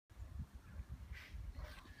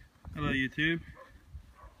Hello YouTube,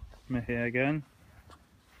 me here again.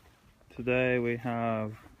 Today we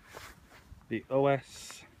have the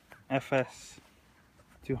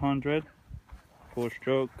FS-200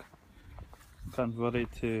 4-stroke converted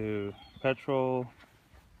to petrol,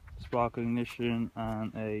 spark ignition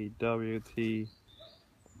and a WT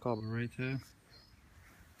carburetor.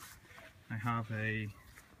 I have I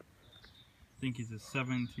think it's a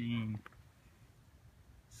 17.6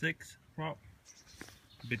 prop.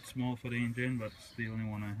 A bit small for the engine, but it's the only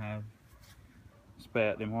one I have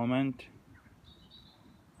spare at the moment.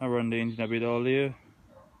 I run the engine a bit earlier,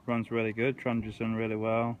 runs really good, transition really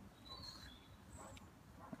well,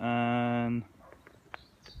 and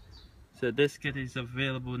so this kit is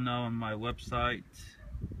available now on my website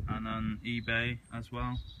and on eBay as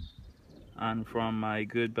well, and from my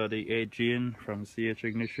good buddy Adrian from CH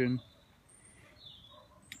Ignition.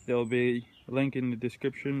 There will be a link in the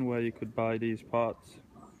description where you could buy these parts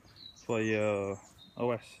for your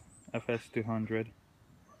FS-200.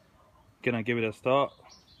 Gonna give it a start.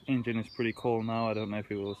 Engine is pretty cold now. I don't know if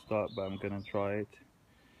it will start, but I'm gonna try it.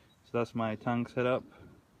 So that's my tank setup.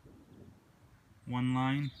 One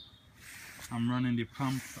line. I'm running the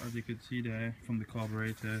pump, as you can see there, from the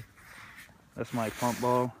carburetor. That's my pump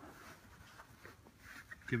ball.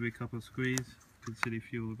 Give it a couple squeeze. You can see the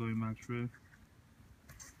fuel going back through.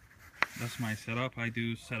 That's my setup. I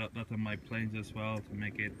do set up that on my planes as well to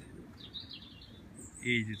make it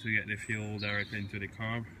easy to get the fuel directly into the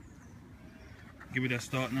carb. Give it a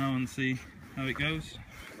start now and see how it goes.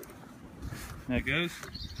 There it goes.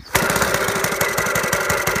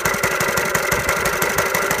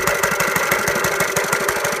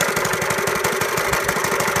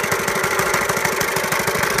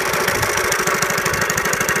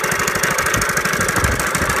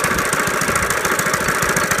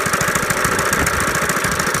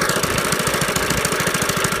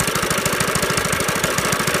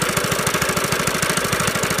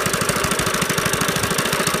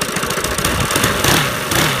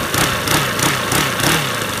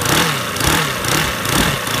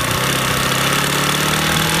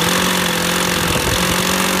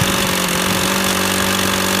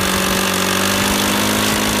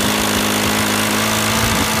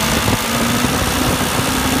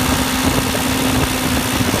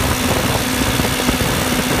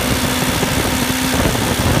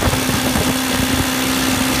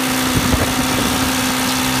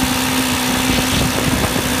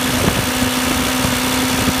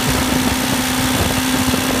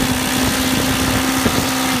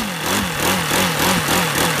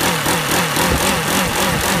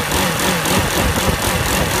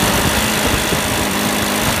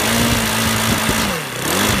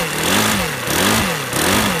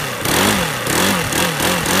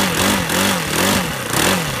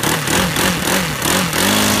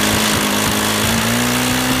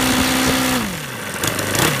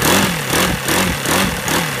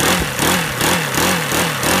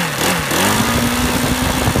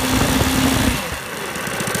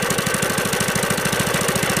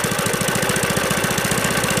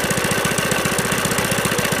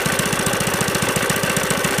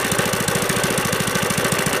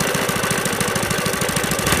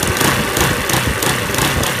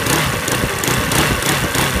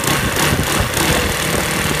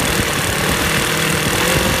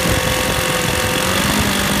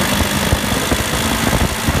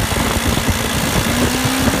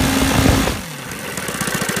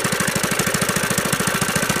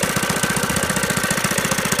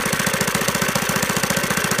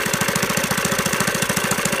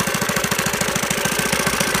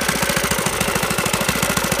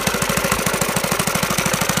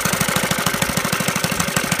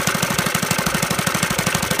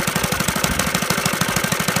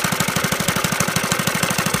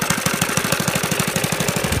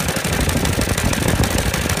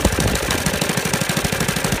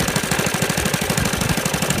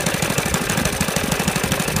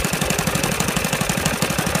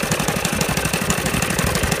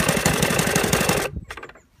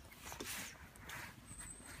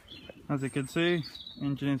 As you can see,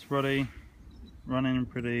 engine is ready, running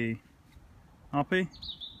pretty happy.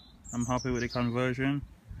 I'm happy with the conversion,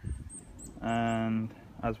 and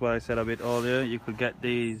as what I said a bit earlier, you could get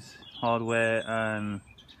these hardware and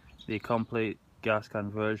the complete gas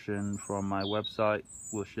conversion from my website,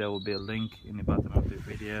 which there will be a link in the bottom of the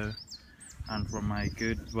video, and from my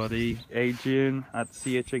good buddy Adrian at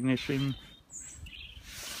CH Ignition.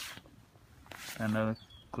 And a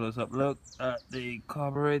close-up look at the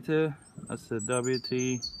carburetor. That's the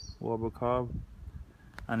WT Warble carb,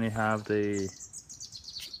 and they have the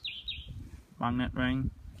magnet ring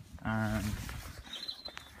and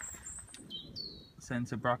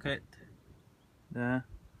sensor bracket there,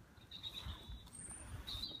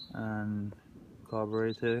 and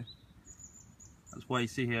carburetor. That's why you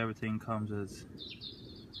see here everything comes as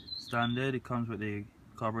standard. It comes with the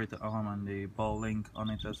carburetor arm and the ball link on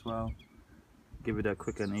it as well. Give it a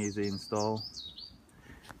quick and easy install.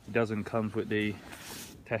 It doesn't come with the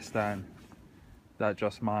test stand, that's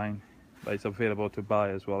just mine, but it's available to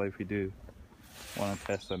buy as well if you do want to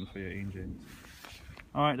test them for your engines.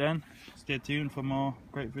 Alright then, stay tuned for more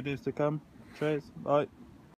great videos to come. Cheers, bye.